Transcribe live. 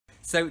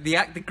So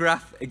the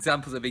graph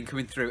examples that have been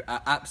coming through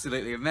are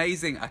absolutely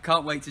amazing. I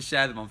can't wait to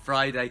share them on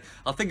Friday.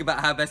 I'll think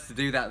about how best to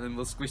do that and then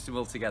we'll squish them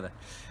all together.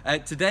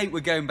 Today we're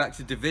going back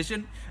to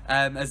division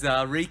as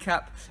our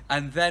recap,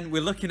 and then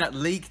we're looking at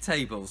league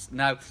tables.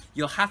 Now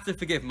you'll have to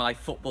forgive my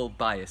football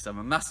bias. I'm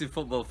a massive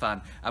football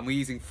fan and we're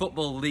using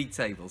football league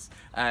tables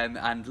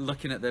and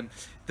looking at them.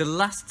 The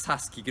last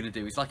task you're going to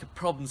do is like a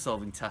problem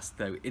solving task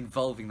though,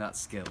 involving that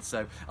skill.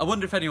 So I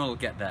wonder if anyone will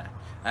get there.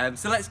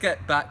 So let's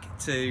get back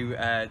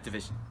to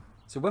division.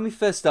 So when we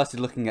first started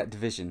looking at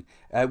division,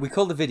 we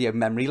called the video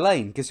Memory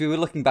Lane because we were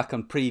looking back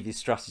on previous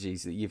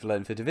strategies that you've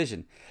learned for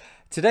division.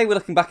 Today we're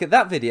looking back at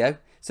that video,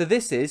 so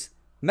this is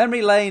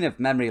Memory Lane of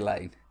Memory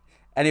Lane.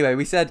 Anyway,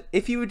 we said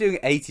if you were doing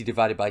 80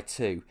 divided by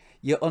 2,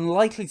 you're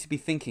unlikely to be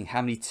thinking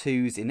how many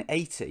 2's in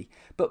 80,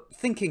 but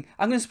thinking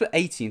I'm going to split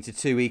 80 into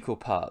 2 equal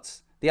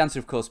parts. The answer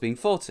of course being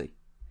 40.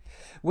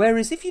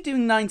 Whereas if you're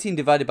doing 19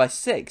 divided by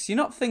 6, you're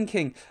not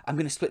thinking, I'm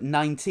going to split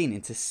 19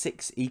 into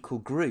 6 equal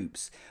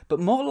groups, but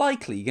more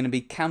likely you're going to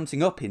be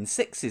counting up in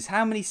 6's.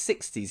 How many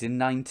 60's in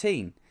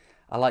 19?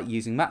 I like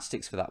using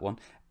matchsticks for that one.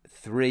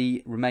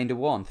 3, remainder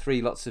 1.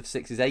 3 lots of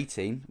 6 is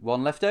 18,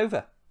 1 left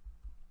over.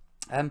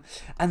 And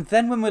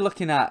then when we're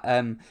looking at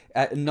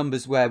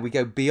numbers where we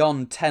go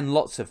beyond 10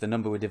 lots of the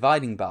number we're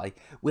dividing by,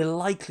 we're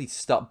likely to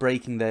start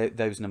breaking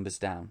those numbers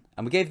down.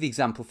 And we gave the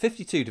example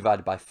 52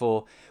 divided by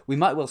 4. We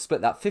might well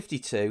split that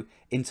 52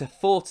 into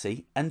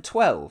 40 and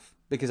 12,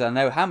 because I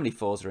know how many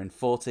 4's are in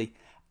 40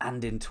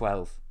 and in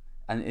 12.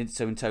 And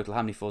so in total,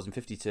 how many 4's in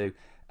 52?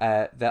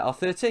 There are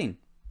 13.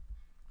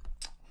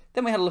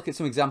 Then we had a look at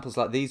some examples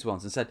like these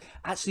ones and said,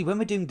 actually, when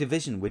we're doing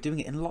division, we're doing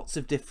it in lots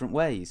of different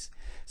ways.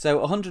 So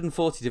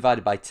 140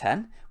 divided by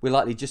 10, we're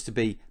likely just to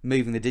be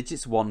moving the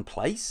digits one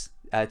place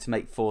to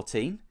make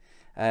 14,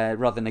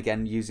 rather than,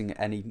 again, using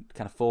any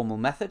kind of formal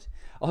method.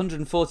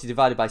 140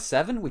 divided by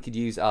 7, we could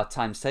use our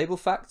times table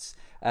facts.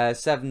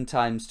 7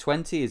 times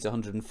 20 is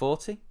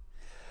 140.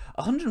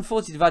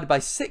 140 divided by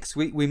 6,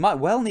 we might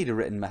well need a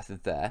written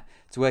method there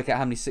to work out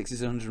how many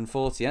 6's are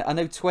 140. I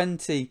know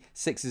 20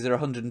 6's are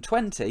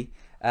 120,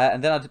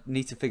 and then I'd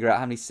need to figure out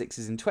how many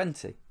 6's in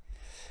 20.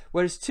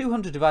 Whereas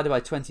 200 divided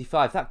by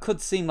 25, that could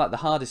seem like the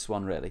hardest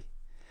one really.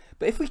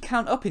 But if we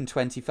count up in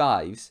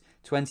 25's,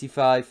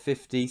 25,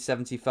 50,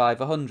 75,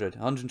 100,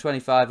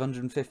 125,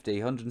 150,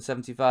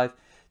 175,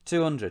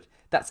 200,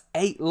 that's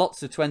 8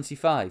 lots of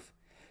 25.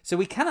 So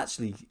we can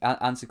actually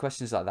answer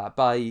questions like that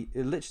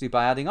literally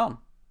by adding on.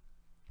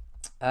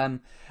 And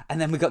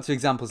then we got to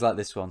examples like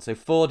this one. So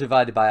 4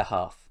 divided by a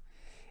half.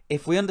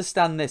 If we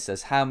understand this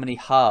as how many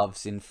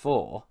halves in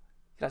 4,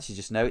 you can actually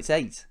just know it's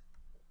 8.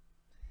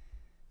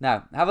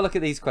 Now, have a look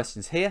at these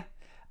questions here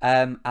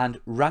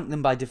and rank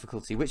them by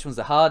difficulty. Which one's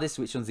the hardest?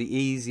 Which one's the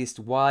easiest?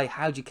 Why?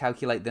 How do you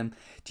calculate them?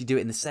 Do you do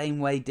it in the same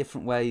way,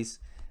 different ways?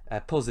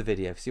 Pause the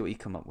video, see what you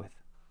come up with.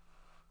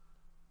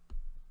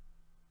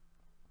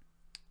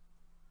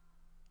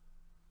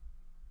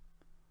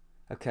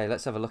 Okay,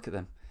 let's have a look at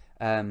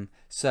them.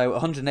 So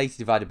 180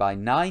 divided by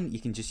 9, you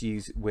can just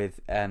use with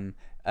an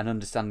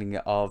understanding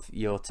of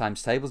your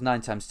times tables.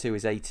 9 times 2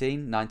 is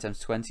 18, 9 times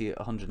 20,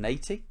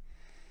 180.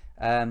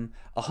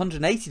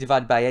 180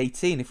 divided by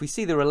 18, if we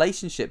see the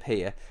relationship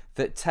here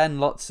that 10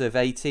 lots of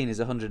 18 is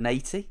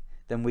 180,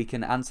 then we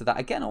can answer that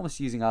again almost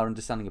using our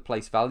understanding of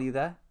place value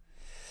there.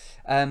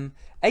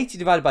 80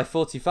 divided by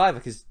 45, I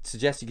could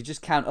suggest you could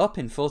just count up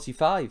in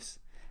 45s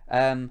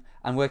and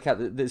work out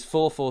that there's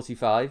 4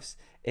 45s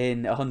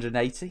in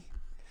 180.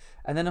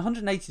 And then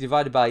 180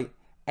 divided by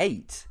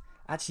 8,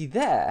 actually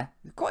there,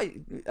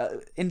 quite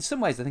in some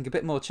ways I think a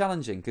bit more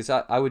challenging, because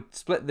I would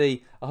split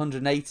the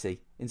 180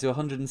 into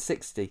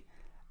 160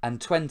 and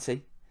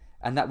 20,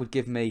 and that would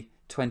give me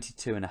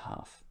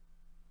 22.5.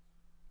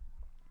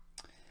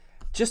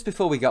 Just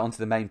before we get on to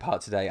the main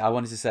part today, I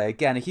wanted to say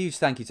again a huge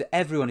thank you to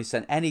everyone who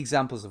sent any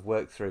examples of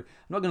work through. I'm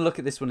not going to look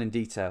at this one in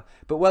detail,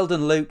 but well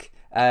done, Luke.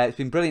 It's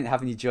been brilliant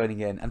having you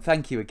joining in, and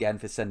thank you again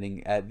for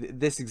sending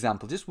this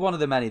example, just one of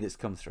the many that's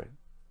come through.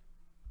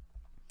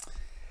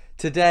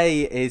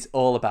 Today is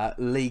all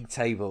about league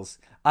tables.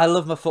 I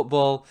love my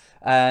football,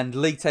 and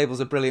league tables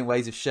are brilliant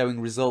ways of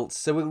showing results,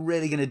 so we're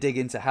really going to dig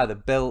into how they're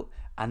built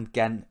and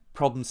again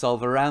problem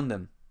solve around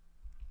them.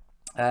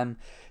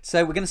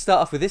 So we're going to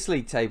start off with this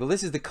league table.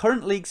 This is the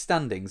current league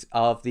standings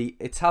of the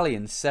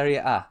Italian Serie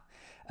A.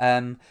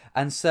 And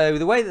so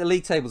the way that the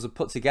league tables are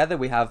put together,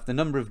 we have the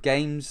number of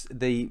games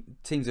the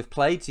teams have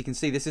played. So you can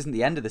see this isn't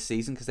the end of the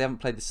season because they haven't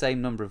played the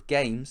same number of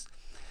games.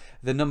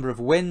 The number of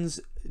wins,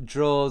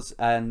 draws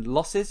and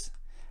losses.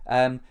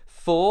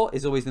 4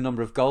 is always the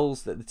number of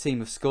goals that the team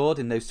have scored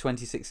in those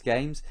 26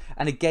 games.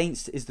 And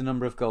against is the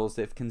number of goals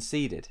they've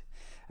conceded.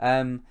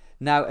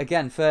 Now,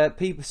 again, for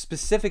people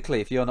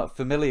specifically, if you're not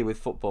familiar with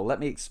football,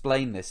 let me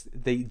explain this.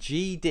 The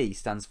GD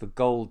stands for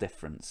goal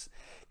difference.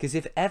 Because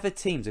if ever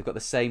teams have got the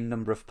same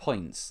number of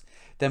points,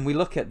 then we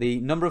look at the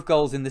number of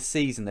goals in the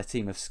season the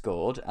team have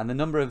scored and the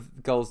number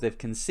of goals they've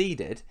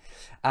conceded,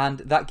 and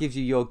that gives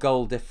you your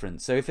goal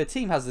difference. So if a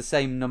team has the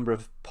same number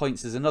of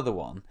points as another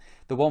one,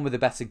 the one with the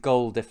better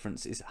goal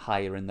difference is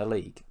higher in the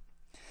league.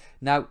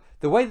 Now,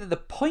 the way that the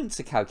points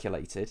are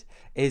calculated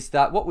is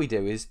that what we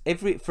do is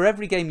for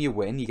every game you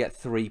win, you get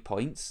 3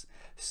 points.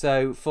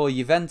 So for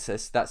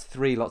Juventus, that's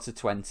 3 lots of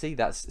 20.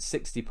 That's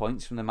 60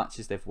 points from the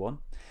matches they've won.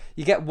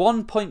 You get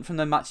 1 point from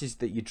the matches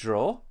that you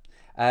draw.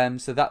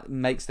 So that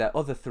makes their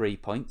other 3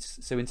 points.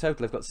 So in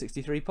total, they've got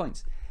 63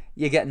 points.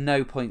 You get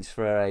no points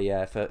for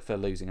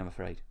losing, I'm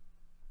afraid.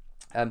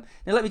 Now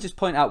let me just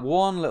point out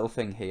one little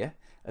thing here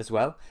as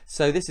well.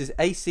 So this is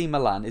AC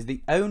Milan is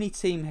the only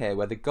team here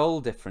where the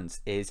goal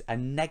difference is a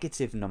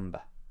negative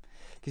number.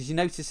 Because you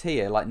notice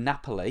here, like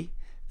Napoli,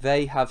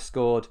 they have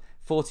scored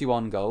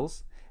 41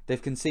 goals.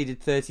 They've conceded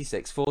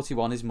 36.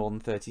 41 is more than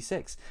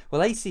 36.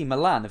 Well, AC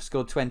Milan have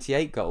scored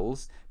 28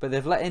 goals, but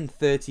they've let in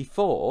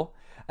 34,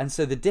 and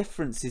so the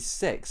difference is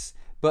 6.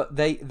 But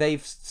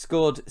they've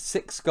scored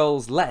 6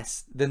 goals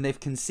less than they've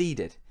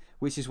conceded,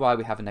 which is why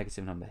we have a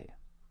negative number here.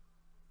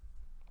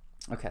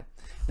 Okay,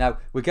 now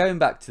we're going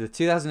back to the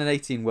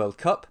 2018 World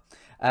Cup,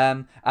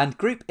 and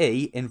Group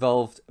E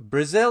involved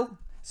Brazil,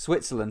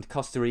 Switzerland,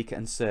 Costa Rica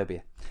and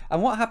Serbia.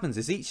 And what happens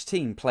is each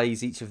team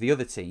plays each of the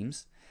other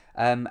teams,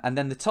 and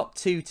then the top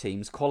 2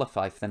 teams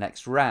qualify for the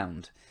next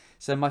round.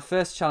 So my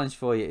first challenge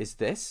for you is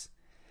this.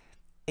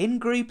 In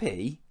Group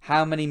E,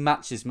 how many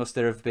matches must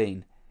there have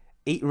been?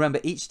 Remember,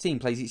 each team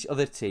plays each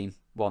other team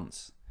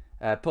once.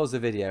 Pause the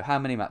video. How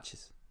many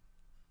matches?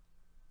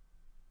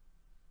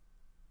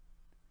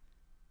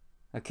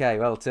 Okay,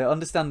 well, to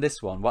understand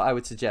this one, what I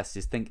would suggest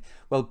is think,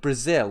 well,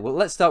 Brazil. Well,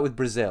 let's start with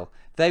Brazil.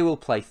 They will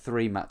play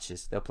 3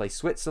 matches. They'll play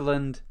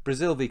Switzerland,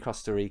 Brazil v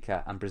Costa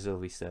Rica, and Brazil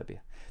v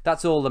Serbia.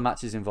 That's all the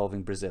matches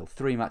involving Brazil.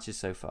 3 matches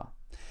so far.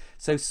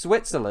 So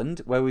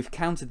Switzerland, where we've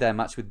counted their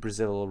match with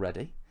Brazil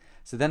already.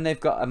 So then they've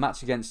got a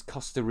match against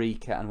Costa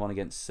Rica and one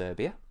against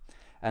Serbia.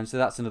 So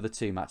that's another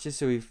 2 matches.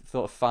 So we've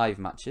thought of 5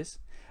 matches.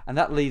 And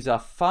that leaves our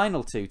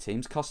final 2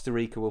 teams. Costa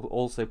Rica will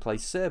also play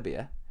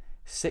Serbia.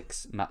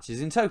 6 matches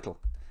in total.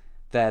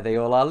 There they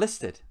all are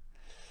listed,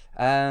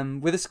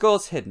 with the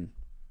scores hidden.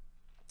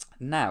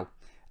 Now,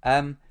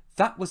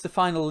 that was the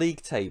final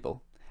league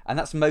table, and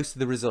that's most of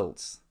the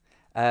results.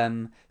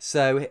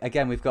 So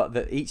again, we've got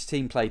that each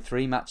team played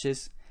 3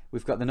 matches.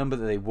 We've got the number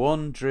that they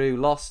won, drew,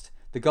 lost,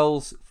 the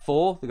goals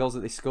for, the goals that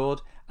they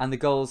scored, and the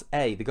goals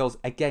the goals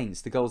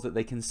against, the goals that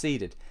they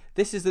conceded.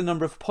 This is the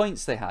number of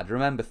points they had.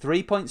 Remember,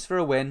 3 points for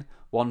a win,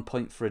 1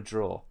 point for a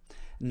draw.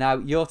 Now,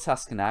 your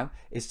task now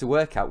is to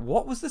work out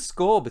what was the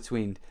score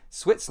between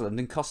Switzerland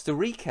and Costa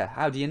Rica.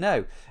 How do you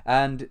know?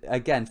 And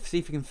again, see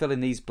if you can fill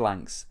in these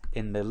blanks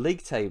in the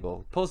league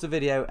table. Pause the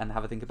video and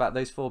have a think about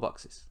those 4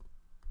 boxes.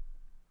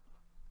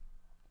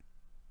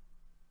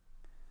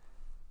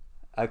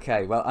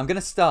 Okay, well, I'm going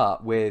to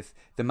start with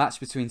the match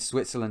between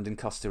Switzerland and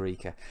Costa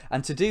Rica.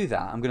 And to do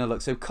that, I'm going to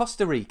look. So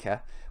Costa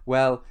Rica,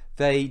 well,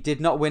 they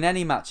did not win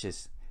any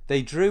matches.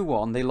 They drew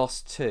 1, they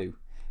lost 2.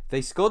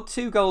 They scored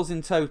 2 goals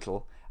in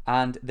total,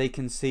 and they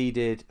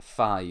conceded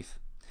 5.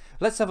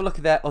 Let's have a look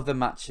at their other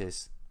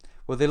matches.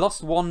 Well, they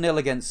lost 1-0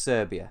 against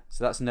Serbia,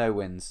 so that's no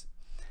wins.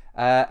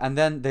 And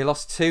then they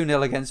lost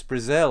 2-0 against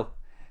Brazil.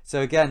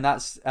 So again,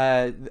 that's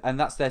their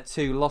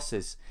 2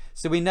 losses.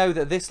 So we know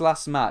that this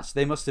last match,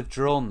 they must have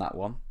drawn that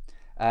one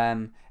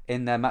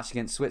in their match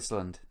against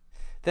Switzerland.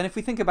 Then if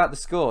we think about the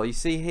score, you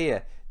see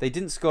here, they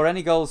didn't score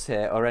any goals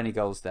here or any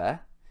goals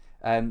there.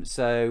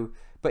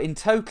 But in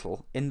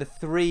total, in the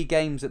 3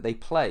 games that they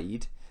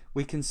played,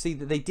 we can see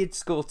that they did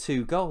score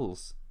 2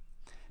 goals.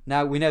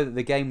 Now, we know that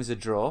the game was a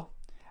draw,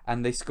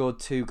 and they scored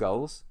 2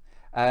 goals.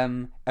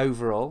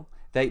 Overall,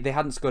 they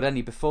hadn't scored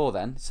any before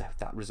then, so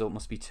that result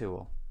must be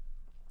 2-2.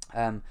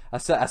 I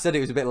said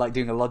it was a bit like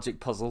doing a logic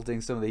puzzle,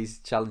 doing some of these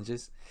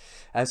challenges.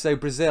 So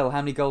Brazil,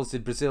 how many goals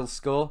did Brazil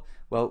score?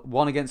 Well,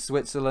 1 against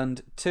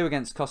Switzerland, 2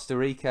 against Costa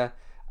Rica,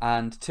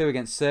 and 2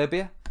 against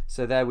Serbia.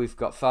 So there we've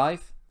got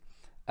 5.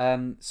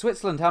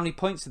 Switzerland, how many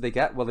points did they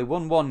get? Well, they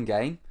won 1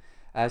 game.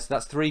 So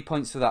that's 3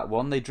 points for that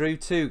one. They drew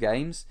 2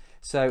 games,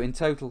 so in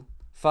total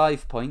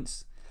 5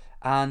 points.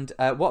 And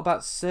what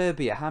about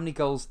Serbia? How many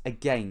goals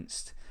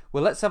against?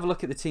 Well, let's have a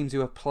look at the teams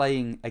who are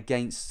playing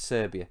against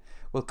Serbia.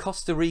 Well,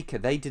 Costa Rica,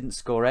 they didn't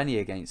score any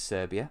against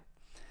Serbia.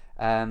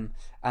 And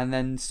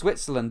then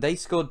Switzerland, they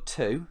scored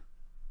 2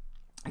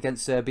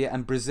 against Serbia,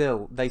 and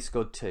Brazil, they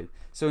scored 2.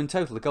 So in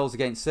total, the goals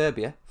against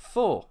Serbia,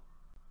 4.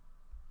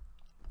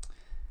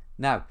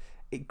 Now,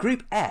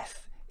 Group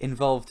F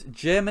involved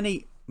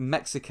Germany,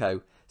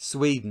 Mexico,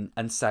 Sweden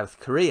and South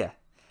Korea.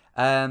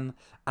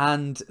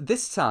 And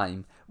this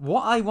time,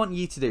 what I want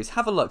you to do is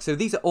have a look. So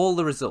these are all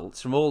the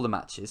results from all the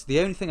matches. The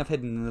only thing I've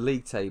hidden in the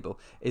league table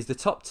is the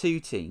top 2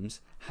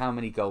 teams, how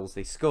many goals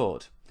they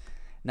scored.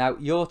 Now,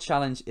 your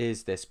challenge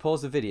is this.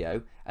 Pause the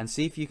video and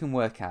see if you can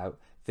work out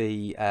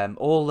the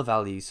all the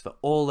values for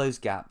all those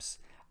gaps,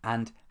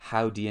 and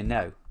how do you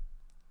know?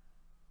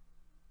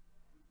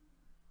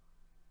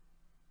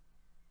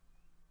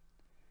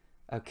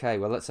 Okay,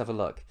 well, let's have a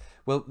look.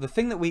 Well, the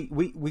thing that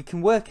we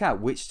can work out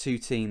which 2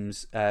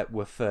 teams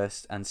were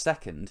first and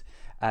second,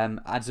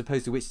 as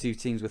opposed to which 2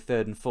 teams were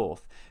third and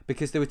fourth,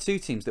 because there were 2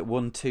 teams that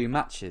won 2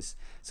 matches.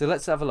 So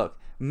let's have a look.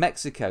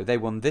 Mexico, they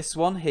won this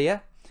one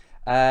here,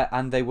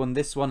 and they won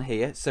this one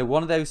here. So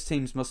one of those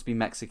teams must be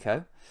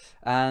Mexico.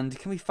 And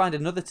can we find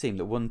another team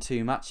that won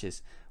 2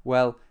 matches?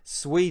 Well,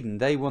 Sweden,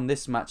 they won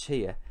this match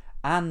here,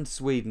 and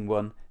Sweden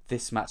won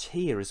this match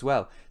here as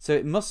well. So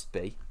it must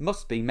be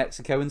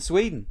Mexico and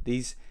Sweden,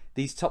 these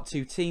top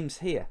 2 teams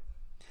here.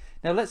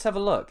 Now let's have a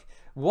look.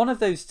 One of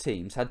those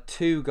teams had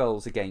 2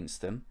 goals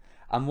against them,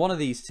 and one of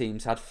these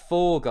teams had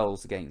 4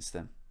 goals against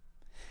them.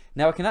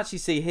 Now I can actually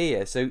see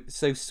here, so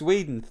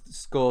Sweden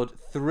scored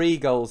 3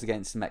 goals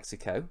against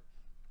Mexico.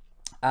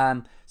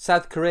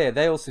 South Korea,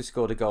 they also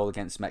scored a goal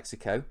against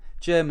Mexico.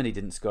 Germany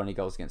didn't score any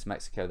goals against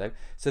Mexico though.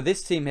 So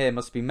this team here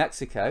must be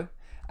Mexico,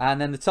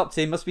 and then the top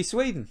team must be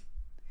Sweden.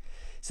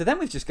 So then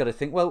we've just got to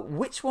think, well,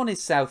 which one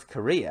is South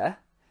Korea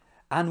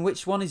and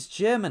which one is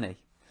Germany?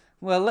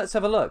 Well, let's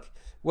have a look.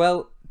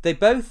 Well, they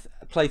both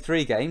played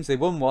 3 games. They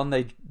won 1,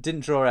 they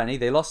didn't draw any,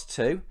 they lost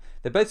 2.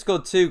 They both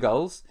scored 2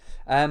 goals,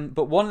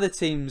 but one of the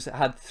teams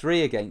had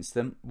 3 against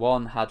them,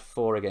 one had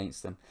 4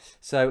 against them.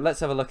 So let's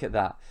have a look at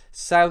that.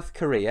 South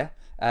Korea,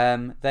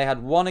 they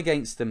had 1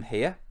 against them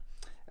here,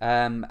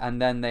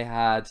 and then they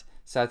had,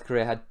 South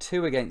Korea had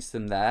 2 against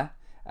them there.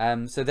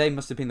 So they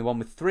must have been the one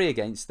with 3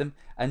 against them.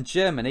 And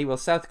Germany, well,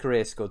 South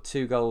Korea scored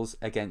 2 goals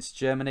against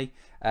Germany.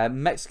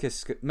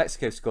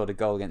 Mexico scored a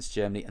goal against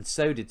Germany, and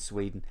so did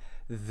Sweden.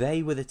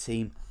 They were the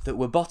team that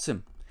were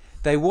bottom.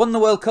 They won the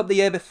World Cup the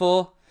year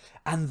before,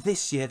 and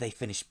this year they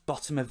finished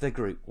bottom of the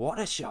group. What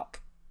a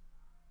shock.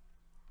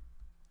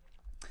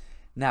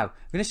 Now,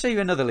 I'm going to show you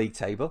another league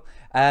table.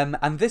 And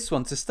this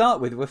one, to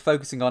start with, we're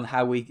focusing on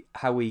how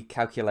we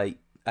calculate,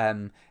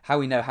 how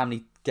we know how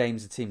many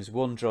games a team has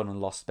won, drawn and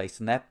lost based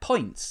on their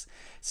points.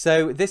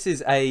 So this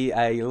is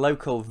a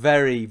local,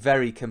 very,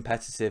 very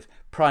competitive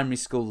primary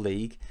school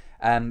league.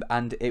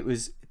 And it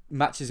was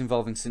matches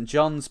involving St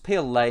John's,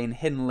 Peel Lane,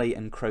 Hinley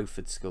and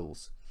Crowford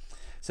schools.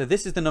 So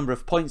this is the number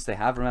of points they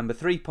have. Remember,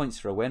 3 points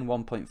for a win,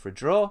 1 point for a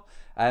draw.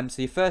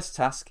 So your first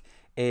task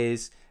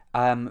is,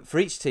 for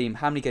each team,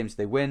 how many games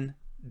do they win,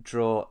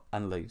 draw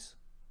and lose?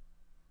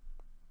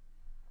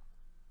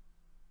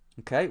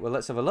 Okay, well,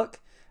 let's have a look.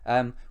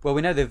 Well,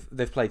 we know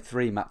they've played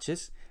 3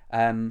 matches,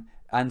 and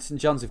St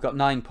John's have got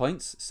 9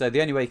 points. So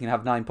the only way you can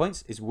have 9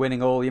 points is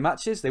winning all your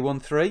matches. They won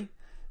 3,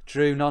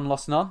 drew none,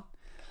 lost none.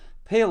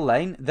 Peel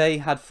Lane, they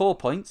had 4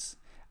 points,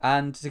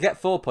 and to get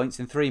 4 points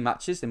in 3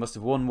 matches, they must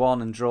have won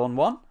 1 and drawn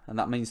 1, and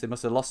that means they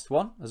must have lost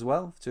 1 as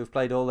well to have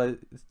played all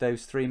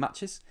those 3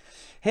 matches.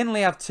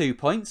 Hinley have 2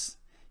 points.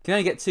 You can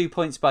only get 2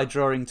 points by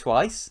drawing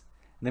twice,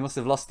 and they must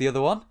have lost the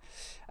other one.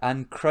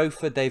 And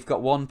Crowford, they've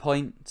got 1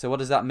 point. So what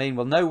does that mean?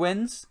 Well, no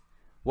wins,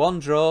 1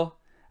 draw,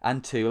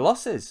 and 2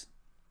 losses.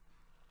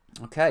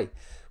 Okay,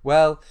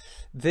 well,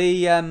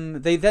 they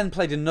then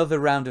played another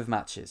round of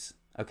matches.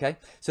 Okay,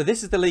 so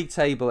this is the league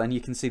table, and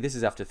you can see this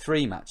is after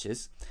 3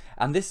 matches,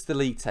 and this is the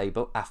league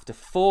table after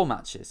 4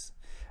 matches.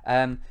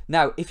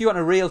 Now, if you want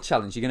a real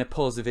challenge, you're going to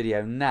pause the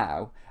video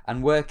now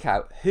and work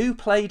out who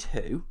played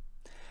who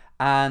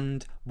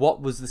and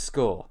what was the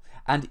score.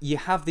 And you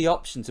have the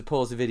option to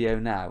pause the video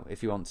now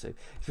if you want to.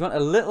 If you want a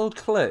little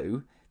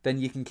clue, then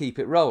you can keep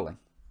it rolling.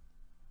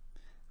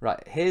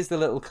 Right, here's the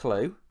little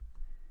clue.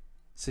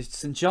 So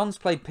St John's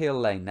played Peel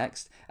Lane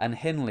next, and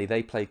Hinley,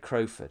 they played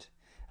Crowford.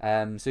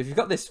 So if you've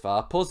got this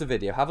far, pause the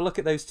video, have a look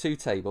at those 2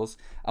 tables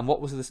and what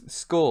was the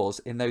scores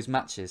in those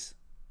matches.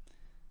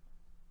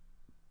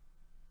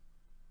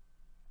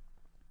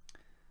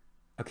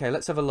 Okay,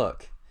 let's have a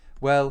look.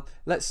 Well,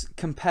 let's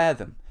compare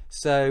them.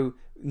 So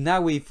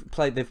now they've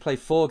played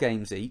 4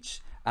 games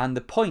each, and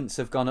the points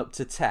have gone up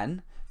to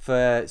 10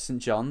 for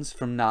St John's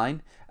from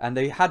 9, and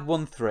they had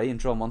won 3 and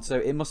drawn 1, so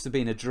it must have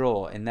been a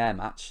draw in their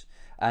match.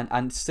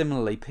 And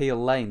similarly,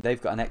 Peel Lane, they've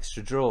got an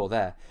extra draw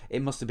there.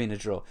 It must have been a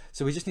draw.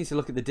 So we just need to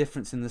look at the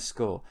difference in the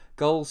score.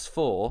 Goals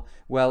for,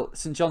 well,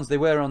 St John's, they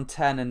were on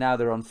 10 and now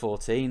they're on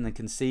 14. The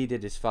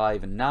conceded is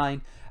 5 and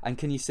 9. And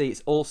can you see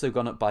it's also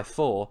gone up by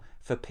 4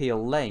 for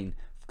Peel Lane,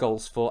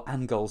 goals for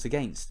and goals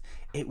against.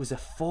 It was a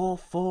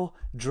 4-4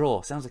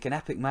 draw. Sounds like an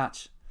epic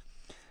match.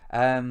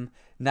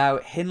 Now,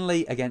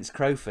 Hinley against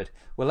Crowford.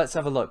 Well, let's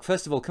have a look.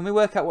 First of all, can we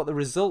work out what the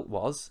result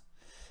was?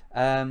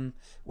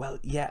 Well,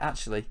 yeah,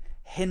 actually,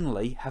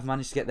 Hinley have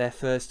managed to get their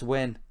first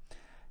win.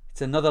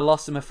 It's another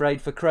loss, I'm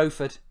afraid, for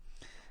Crowford.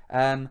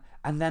 And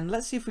then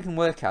let's see if we can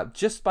work out,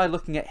 just by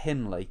looking at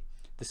Hinley,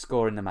 the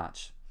score in the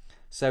match.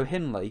 So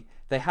Hinley,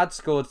 they had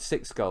scored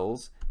 6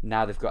 goals,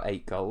 now they've got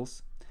 8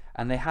 goals.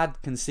 And they had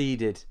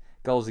conceded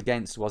goals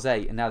against was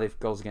 8, and now they've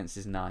goals against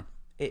is 9.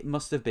 It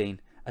must have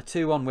been a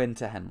 2-1 win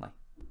to Hinley.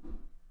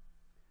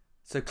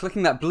 So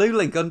clicking that blue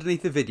link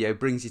underneath the video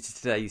brings you to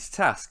today's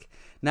task.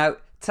 Now,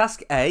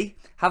 task A,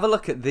 have a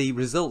look at the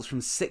results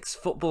from 6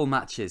 football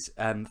matches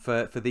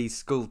for these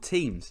school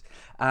teams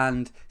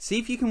and see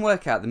if you can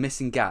work out the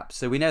missing gaps.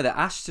 So we know that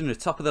Ashton are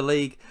top of the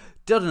league,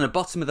 Duddon are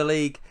bottom of the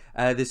league.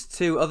 There's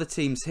 2 other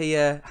teams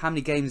here. How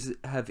many games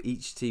have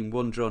each team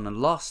won, drawn and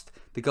lost?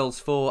 The goals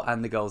for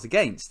and the goals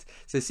against.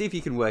 So see if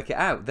you can work it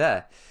out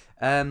there.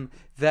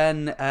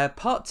 Then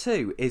part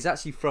 2 is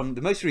actually from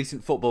the most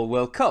recent Football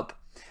World Cup.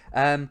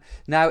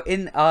 Now,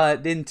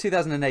 in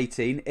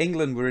 2018,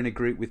 England were in a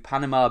group with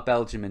Panama,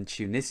 Belgium and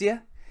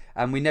Tunisia.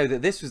 And we know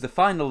that this was the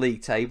final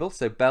league table,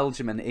 so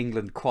Belgium and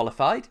England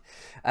qualified.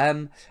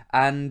 But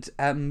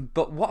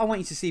what I want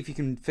you to see if you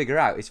can figure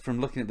out is from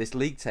looking at this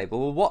league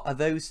table, well, what are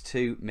those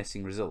two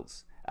missing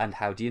results? And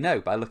how do you know?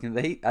 By looking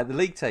at the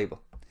league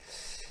table.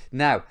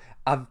 Now,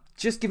 I've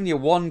just given you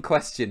one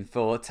question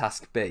for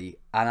task B,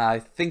 and I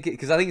think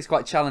because I think it's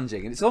quite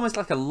challenging, and it's almost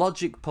like a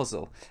logic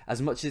puzzle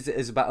as much as it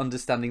is about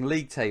understanding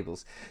league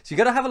tables. So you've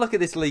got to have a look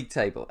at this league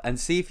table and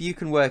see if you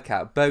can work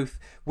out both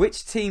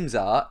which team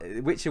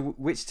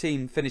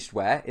finished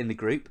where in the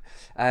group,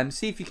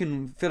 see if you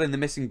can fill in the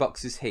missing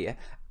boxes here,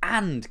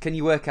 and can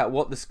you work out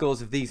what the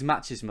scores of these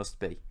matches must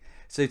be.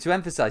 So to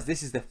emphasise,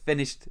 this is the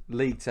finished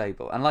league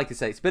table. And like I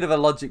say, it's a bit of a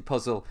logic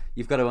puzzle.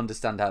 You've got to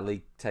understand how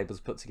league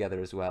tables put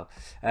together as well.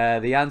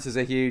 The answers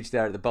are huge.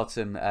 They're at the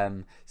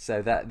bottom.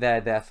 So that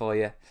they're there for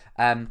you.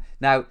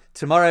 Now,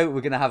 tomorrow we're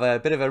going to have a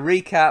bit of a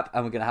recap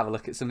and we're going to have a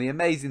look at some of the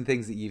amazing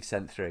things that you've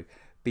sent through.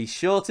 Be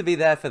sure to be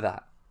there for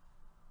that.